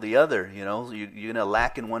tackle the other, You're going to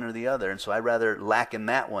lack in one or the other. And so I'd rather lack in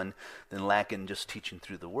that one than lack in just teaching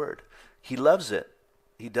through the Word. He loves it.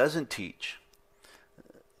 He doesn't teach.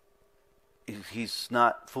 He's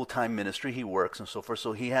not full-time ministry. He works and so forth.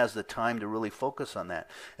 So he has the time to really focus on that.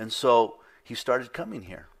 And so he started coming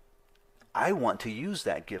here. I want to use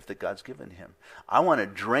that gift that God's given him. I want to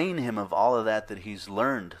drain him of all of that he's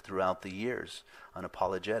learned throughout the years on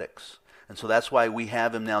apologetics. And so that's why we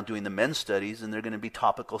have him now doing the men's studies, and they're going to be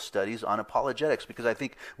topical studies on apologetics, because I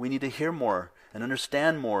think we need to hear more and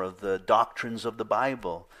understand more of the doctrines of the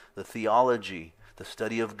Bible, the theology, the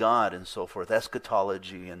study of God and so forth,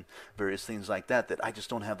 eschatology and various things like that I just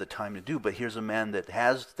don't have the time to do. But here's a man that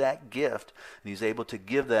has that gift, and he's able to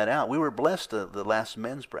give that out. We were blessed the last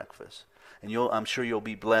men's breakfast. And I'm sure you'll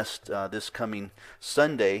be blessed this coming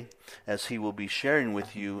Sunday as he will be sharing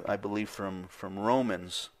with you, I believe, from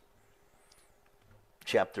Romans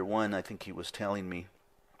chapter 1, I think he was telling me.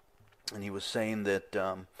 And he was saying that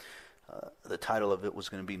the title of it was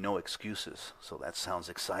going to be No Excuses. So that sounds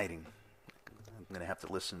exciting. I'm going to have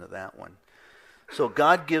to listen to that one. So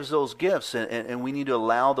God gives those gifts, and we need to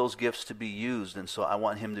allow those gifts to be used. And so I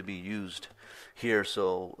want him to be used here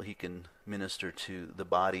so he can minister to the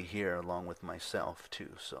body here along with myself too.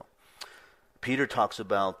 So Peter talks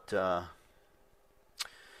about the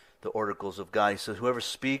oracles of God. He says, whoever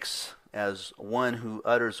speaks as one who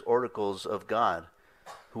utters oracles of God,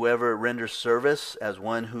 whoever renders service as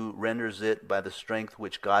one who renders it by the strength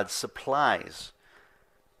which God supplies.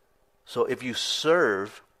 So if you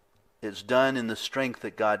serve, it's done in the strength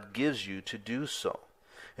that God gives you to do so,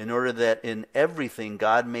 in order that in everything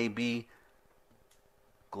God may be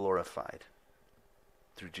glorified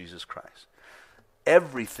through Jesus Christ.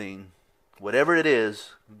 Everything, whatever it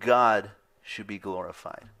is, God should be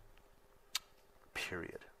glorified.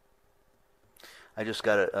 Period. I just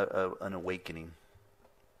got an awakening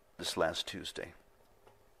this last Tuesday.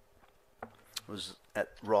 It was at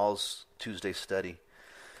Rawls' Tuesday study.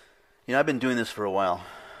 I've been doing this for a while.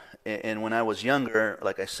 And when I was younger,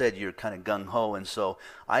 like I said, you're kind of gung-ho. And so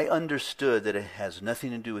I understood that it has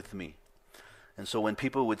nothing to do with me. And so when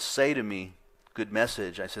people would say to me, good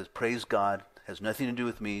message, I said, praise God, has nothing to do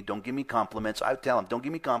with me. Don't give me compliments. I tell them, don't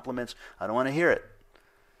give me compliments. I don't want to hear it.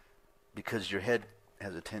 Because your head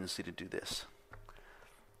has a tendency to do this.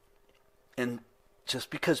 And just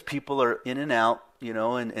because people are in and out,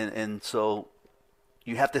 and so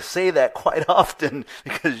you have to say that quite often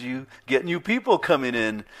because you get new people coming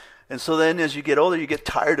in. And so then as you get older, you get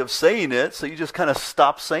tired of saying it, so you just kind of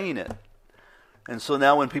stop saying it. And so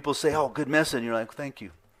now when people say, oh, good message, you're like, thank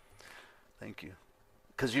you. Thank you.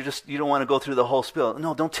 Because you don't want to go through the whole spiel.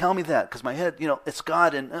 No, don't tell me that, because my head, it's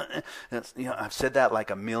God, and it's, I've said that like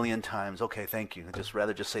 1,000,000 times. Okay, thank you. I'd just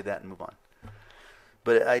rather just say that and move on.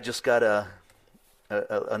 But I just got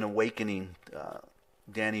an awakening.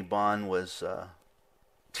 Danny Bond was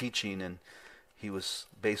teaching, and he was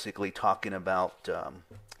basically talking about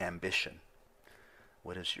ambition.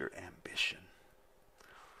 What is your ambition?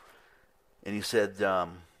 And he said,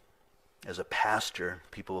 as a pastor,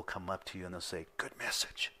 people will come up to you and they'll say, good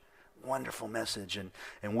message, wonderful message.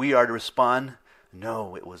 And we are to respond,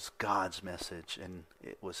 no, it was God's message, and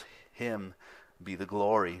it was him be the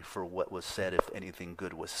glory for what was said, if anything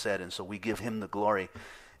good was said. And so we give him the glory.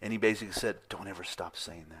 And he basically said, don't ever stop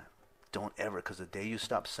saying that. Don't ever, because the day you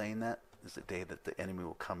stop saying that is the day that the enemy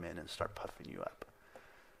will come in and start puffing you up.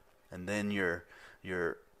 And then your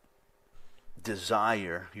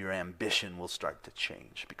desire, your ambition will start to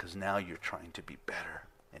change, because now you're trying to be better.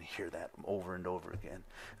 And hear that over and over again.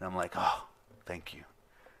 And I'm like, oh, thank you.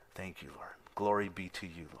 Thank you, Lord. Glory be to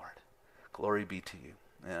you, Lord. Glory be to you.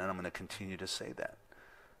 And I'm going to continue to say that.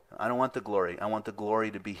 I don't want the glory. I want the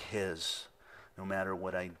glory to be his, no matter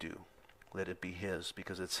what I do. Let it be his,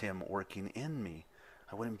 because it's him working in me.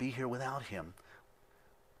 I wouldn't be here without him.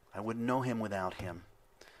 I wouldn't know him without him.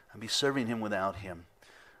 I'd be serving him without him.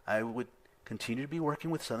 I would continue to be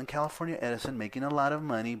working with Southern California Edison, making a lot of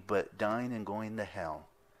money, but dying and going to hell.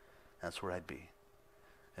 That's where I'd be.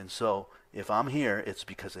 And so, if I'm here, it's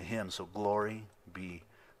because of him. So glory be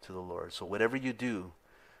to the Lord. So whatever you do,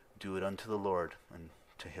 do it unto the Lord and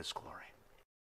to his glory.